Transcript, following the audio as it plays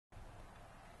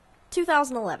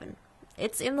2011.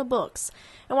 It's in the books.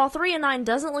 And while 3-9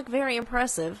 doesn't look very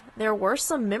impressive, there were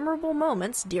some memorable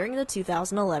moments during the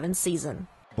 2011 season.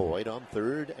 Boyd on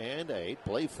 3rd and 8.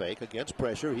 Play fake against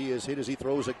pressure. He is hit as he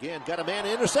throws again. Got a man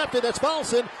intercepted. That's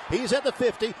Folson. He's at the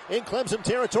 50 in Clemson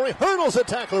territory. Hurdles a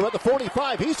tackler at the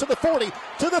 45. He's to the 40,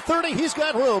 to the 30. He's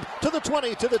got room. To the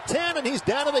 20, to the 10, and he's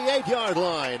down to the 8-yard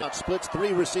line. Splits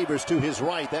 3 receivers to his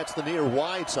right. That's the near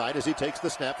wide side as he takes the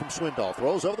snap from Swindoll.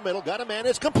 Throws over the middle. Got a man.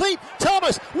 It's complete.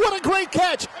 Thomas, what a great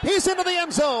catch. He's into the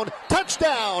end zone.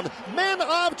 Touchdown. Men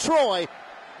of Troy.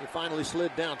 He finally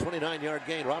slid down, 29-yard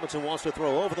gain. Robinson wants to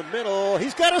throw over the middle.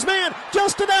 He's got his man,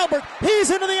 Justin Albert. He's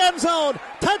into the end zone.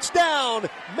 Touchdown,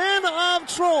 Men of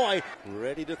Troy.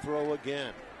 Ready to throw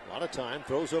again. A lot of time,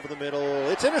 throws over the middle.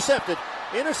 It's intercepted.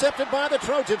 Intercepted by the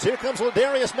Trojans. Here comes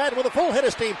Ladarius Madden with a full head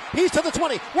of steam. He's to the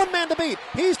 20. One man to beat.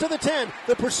 He's to the 10.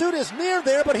 The pursuit is near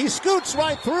there, but he scoots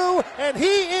right through, and he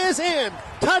is in.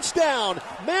 Touchdown,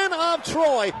 Men of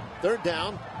Troy. 3rd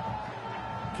down.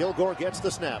 Kilgore gets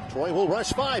the snap. Troy will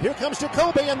rush 5. Here comes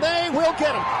Jacoby, and they will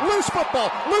get him. Loose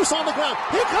football. Loose on the ground.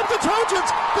 Here come the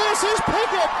Trojans. This is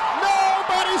Pickett.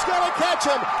 Nobody's going to catch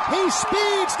him. He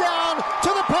speeds down to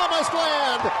the promised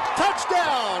land.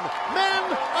 Touchdown,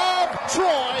 Men of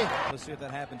Troy. Let's see if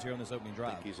that happens here on this opening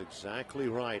drive. I think he's exactly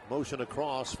right. Motion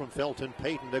across from Felton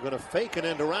Payton. They're going to fake an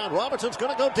end around. Robinson's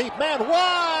going to go deep. Man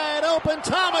wide open.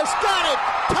 Thomas got it.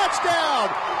 Touchdown.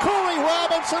 Corey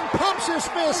Robinson pumps his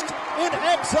fist in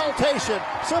exaltation.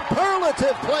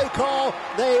 Superlative play call.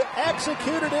 They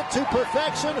executed it to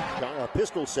perfection. Got a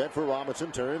pistol set for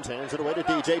Robinson. Turns, hands it away to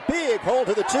DJ. Big hole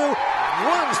to the 2.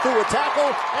 Runs through a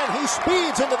tackle, and he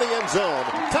speeds into the end zone.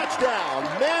 Touchdown,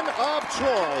 Men of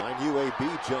Troy.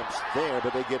 UAB jumps there,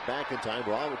 but they get back in time.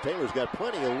 Robert Taylor's got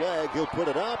plenty of leg. He'll put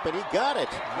it up, and he got it.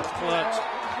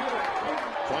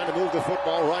 Trying to move the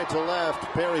football right to left.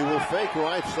 Perry will fake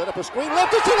right, set up a screen.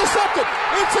 Left, it's intercepted.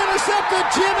 It's intercepted.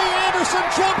 Jimmy Anderson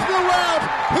jumps the route.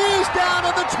 He's down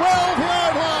at the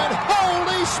 12-yard line.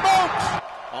 Holy smokes!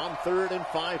 On 3rd and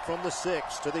 5 from the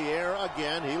 6 to the air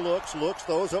again. He looks,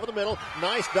 throws over the middle.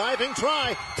 Nice diving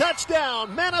try.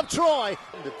 Touchdown, Men of Troy.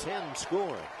 The 10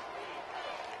 score.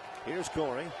 Here's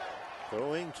Corey.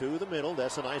 Throwing to the middle.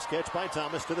 That's a nice catch by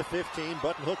Thomas to the 15.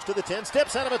 Button hooks to the 10.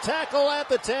 Steps out of a tackle at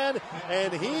the 10.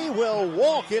 And he will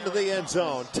walk into the end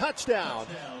zone. Touchdown.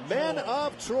 Men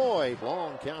of Troy.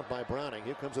 Long count by Browning.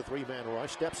 Here comes a 3-man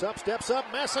rush. Steps up.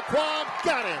 Massaquoi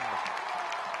got him.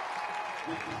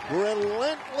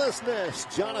 Relentlessness.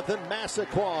 Jonathan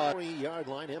Massaquoi. 3-yard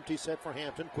line. Empty set for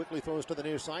Hampton. Quickly throws to the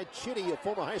near side. Chitty, a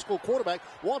former high school quarterback,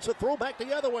 wants a throw back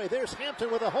the other way. There's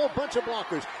Hampton with a whole bunch of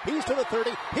blockers. He's to the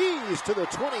 30. He's to the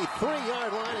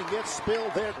 23-yard line and gets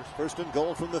spilled there. 1st and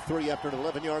goal from the 3 after an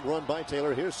 11-yard run by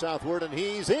Taylor. Here's Southward, and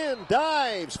he's in.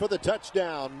 Dives for the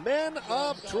touchdown. Men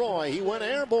of Troy. He went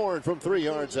airborne from 3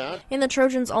 yards out. In the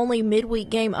Trojans' only midweek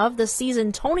game of the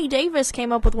season, Tony Davis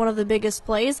came up with one of the biggest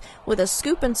plays with a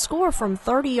scoop and score from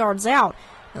 30 yards out.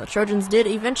 Now, the Trojans did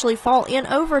eventually fall in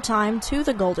overtime to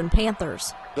the Golden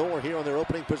Panthers. Door here on their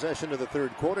opening possession of the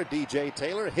 3rd quarter. DJ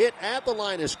Taylor hit at the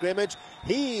line of scrimmage.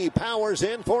 He powers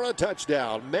in for a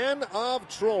touchdown. Men of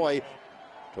Troy.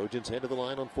 Trojans head to the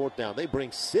line on 4th down. They bring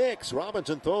 6.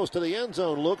 Robinson throws to the end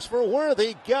zone. Looks for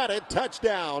Worthy. Got it.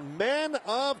 Touchdown. Men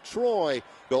of Troy.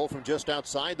 Goal from just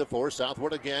outside the 4.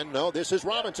 Southward again. No, this is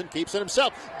Robinson. Keeps it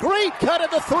himself. Great cut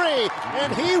at the 3.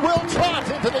 And he will trot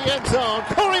into the end zone.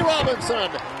 Corey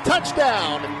Robinson.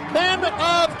 Touchdown. Men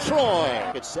of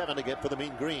Troy. It's 7 to get for the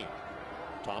Mean Green.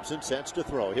 Thompson sets to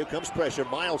throw. Here comes pressure.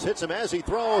 Miles hits him as he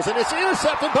throws, and it's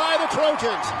intercepted by the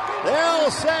Trojans.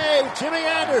 They'll say Jimmy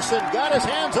Anderson got his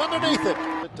hands underneath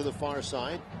it. To the far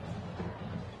side.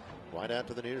 Right out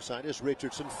to the near side is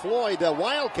Richardson. Floyd, the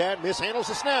Wildcat, mishandles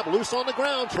the snap. Loose on the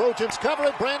ground. Trojans cover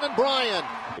it. Brandon Bryan.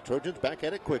 The Trojans back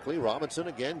at it quickly. Robinson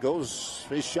again goes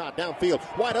his shot downfield.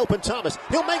 Wide open Thomas.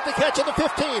 He'll make the catch at the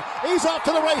 15. He's off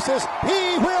to the races.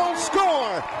 He will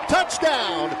score.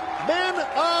 Touchdown. Men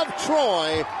of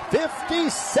Troy.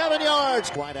 57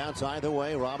 yards. Wide outside the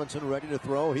way. Robinson ready to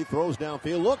throw. He throws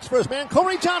downfield. Looks for his man.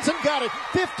 Corey Johnson got it.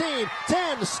 15,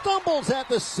 10. Stumbles at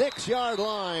the 6-yard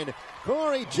line.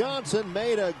 Corey Johnson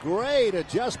made a great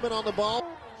adjustment on the ball.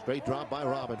 Straight drop by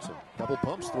Robinson. Double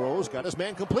pumps, throws, got his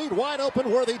man complete. Wide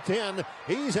open, Worthy 10.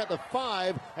 He's at the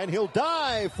 5, and he'll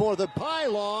dive for the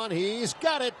pylon. He's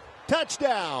got it.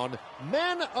 Touchdown.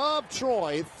 Men of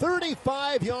Troy.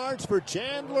 35 yards for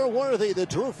Chandler Worthy, the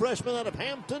true freshman out of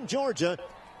Hampton, Georgia.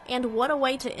 And what a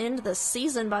way to end the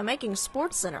season by making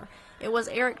SportsCenter. It was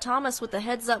Eric Thomas with the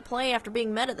heads-up play after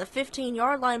being met at the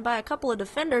 15-yard line by a couple of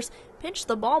defenders, pitched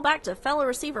the ball back to fellow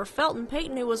receiver Felton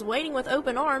Payton, who was waiting with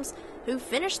open arms, who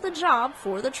finished the job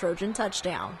for the Trojan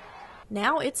touchdown.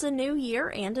 Now it's a new year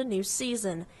and a new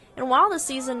season. And while the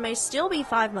season may still be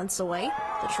 5 months away,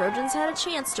 the Trojans had a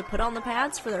chance to put on the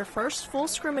pads for their first full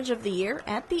scrimmage of the year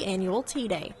at the annual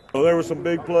T-Day. Well, there were some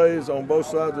big plays on both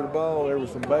sides of the ball. There were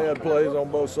some bad plays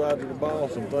on both sides of the ball,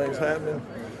 some things happening.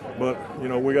 But,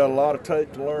 we got a lot of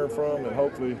tape to learn from, and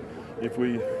hopefully if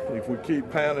we keep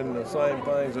pounding the same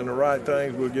things and the right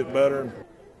things, we'll get better.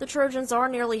 The Trojans are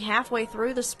nearly halfway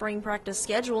through the spring practice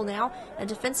schedule now, and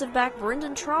defensive back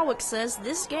Brendan Trawick says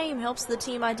this game helps the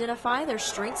team identify their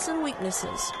strengths and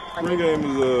weaknesses. Spring game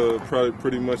is probably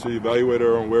pretty much an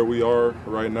evaluator on where we are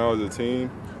right now as a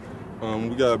team.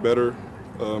 We got better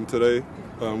today.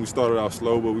 We started out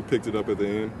slow, but we picked it up at the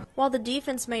end. While the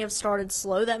defense may have started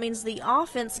slow, that means the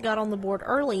offense got on the board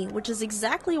early, which is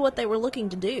exactly what they were looking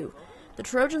to do. The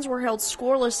Trojans were held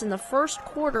scoreless in the first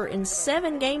quarter in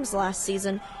 7 games last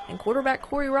season, and quarterback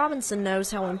Corey Robinson knows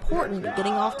how important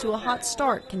getting off to a hot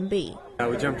start can be.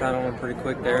 We jumped out on them pretty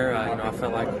quick there. I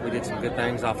felt like we did some good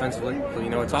things offensively.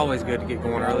 It's always good to get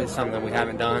going early, something that we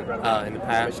haven't done in the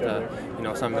past.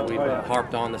 Something that we've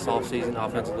harped on this offseason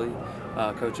offensively.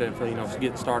 Coach,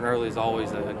 getting starting early is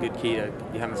always a good key to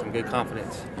having some good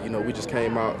confidence. We just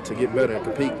came out to get better and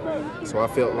compete. So I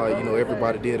felt like,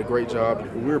 everybody did a great job.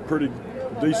 We were pretty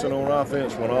decent on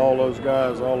offense when all those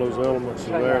guys, all those elements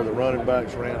are there. The running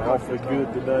backs ran awfully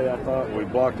good today, I thought. We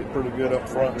blocked it pretty good up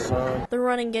front, son. The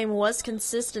running game was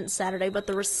consistent Saturday, but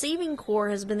the receiving core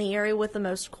has been the area with the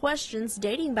most questions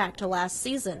dating back to last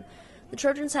season. The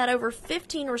Trojans had over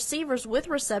 15 receivers with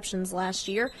receptions last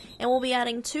year and will be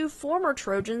adding 2 former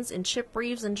Trojans in Chip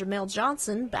Reeves and Jamel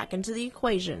Johnson back into the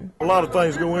equation. A lot of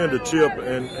things go into Chip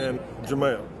and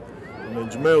Jamel.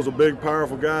 Jamel's a big,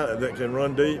 powerful guy that can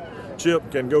run deep.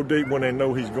 Chip can go deep when they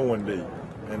know he's going deep.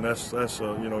 And that's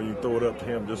you throw it up to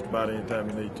him just about any time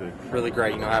you need to. Really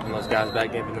great, having those guys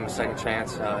back, giving them a second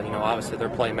chance. Obviously they're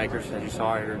playmakers, as you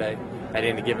saw here today. At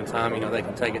any given time, they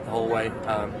can take it the whole way.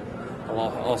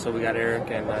 Also, we got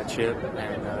Eric and Chip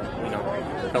and,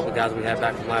 a couple of guys we had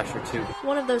back from last year, too.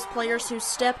 One of those players who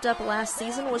stepped up last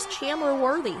season was Chandler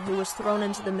Worthy, who was thrown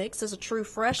into the mix as a true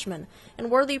freshman.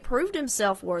 And Worthy proved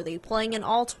himself worthy, playing in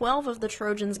all 12 of the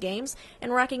Trojans' games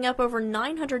and racking up over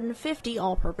 950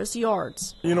 all-purpose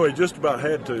yards. He just about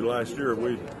had to last year.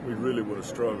 We really would have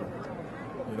struggled.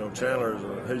 Chandler,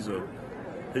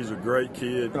 he's a great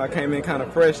kid. I came in kind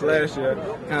of fresh last year,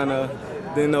 kind of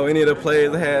didn't know any of the plays.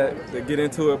 I had to get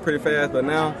into it pretty fast, but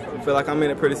now I feel like I'm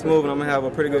in it pretty smooth, and I'm going to have a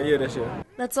pretty good year this year.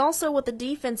 That's also what the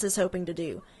defense is hoping to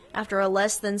do. After a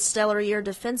less than stellar year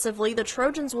defensively, the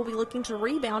Trojans will be looking to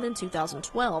rebound in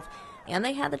 2012, and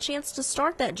they had the chance to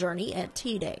start that journey at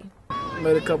T-Day.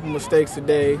 Made a couple mistakes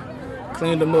today,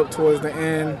 cleaned them up towards the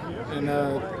end, and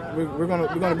we're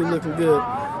gonna be looking good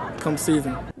come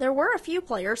season. There were a few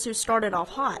players who started off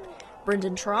hot.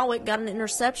 Brendan Trawick got an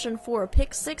interception for a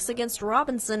pick-6 against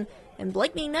Robinson, and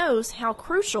Blakeney knows how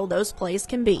crucial those plays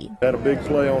can be. Had a big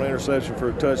play on interception for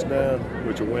a touchdown,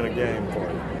 which will win a game for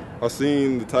you. I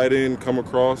seen the tight end come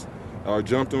across. I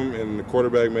jumped him, and the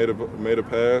quarterback made a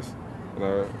pass, and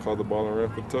I caught the ball and ran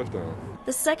for the touchdown.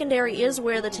 The secondary is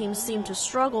where the team seemed to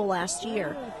struggle last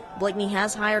year. Blakeney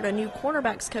has hired a new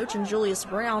cornerbacks coach in Julius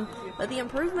Brown, but the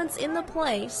improvements in the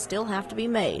play still have to be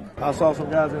made. I saw some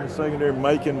guys in the secondary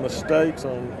making mistakes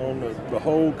on the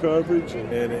whole coverage,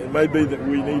 and it may be that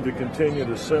we need to continue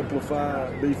to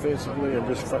simplify defensively and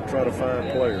just try to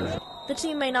find players. The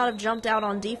team may not have jumped out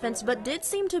on defense, but did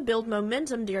seem to build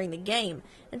momentum during the game,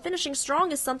 and finishing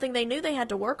strong is something they knew they had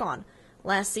to work on.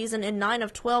 Last season, in 9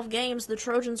 of 12 games, the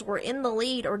Trojans were in the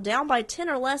lead or down by 10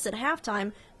 or less at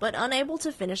halftime, but unable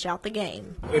to finish out the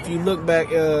game. If you look back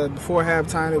before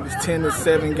halftime, it was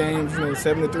 10-7 games,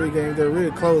 7-3 games. They were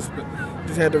really close, but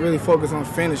just had to really focus on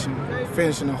finishing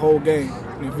the whole game.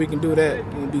 And if we can do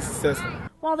that, we'll be successful.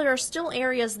 While there are still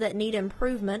areas that need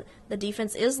improvement, the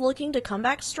defense is looking to come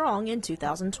back strong in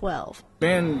 2012.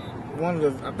 Being one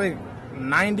of the,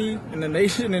 90 in the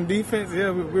nation in defense,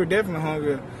 we're definitely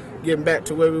hungry. Getting back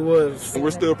to where we was.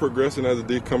 We're still progressing as a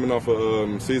D coming off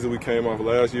a season we came off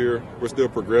last year. We're still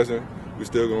progressing. We're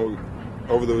still going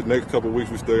over the next couple of weeks.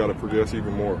 We still got to progress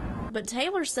even more. But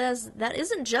Taylor says that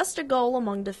isn't just a goal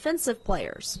among defensive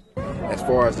players. As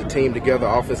far as the team together,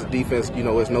 offense and defense,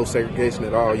 there's no segregation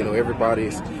at all.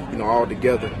 Everybody's all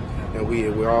together, and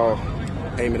we're all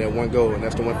aiming at one goal, and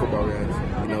that's to win football games.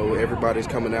 Everybody's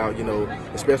coming out.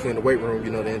 Especially in the weight room.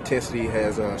 The intensity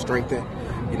has strengthened.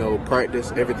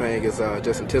 practice, everything is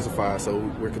just intensified. So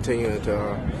we're continuing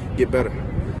to get better.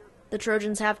 The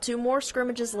Trojans have 2 more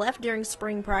scrimmages left during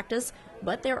spring practice,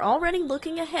 but they're already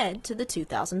looking ahead to the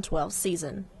 2012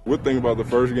 season. We're thinking about the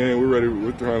first game. We're ready.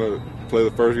 We're trying to play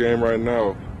the first game right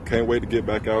now. Can't wait to get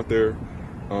back out there.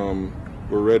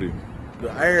 We're ready.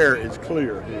 The air is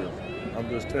clear here. I'm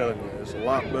just telling you, it's a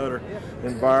lot better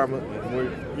environment.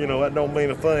 And that don't mean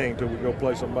a thing till we go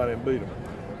play somebody and beat them.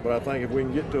 But I think if we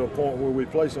can get to a point where we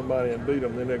play somebody and beat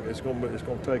them, then it's going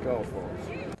to take off for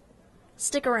us.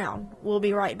 Stick around. We'll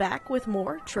be right back with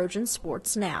more Trojan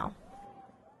Sports Now.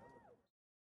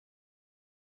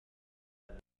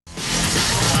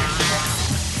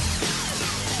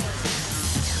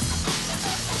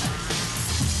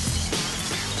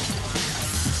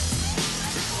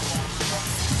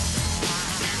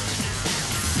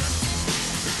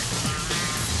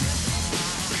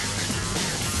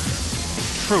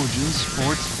 Trojan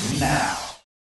Sports Now.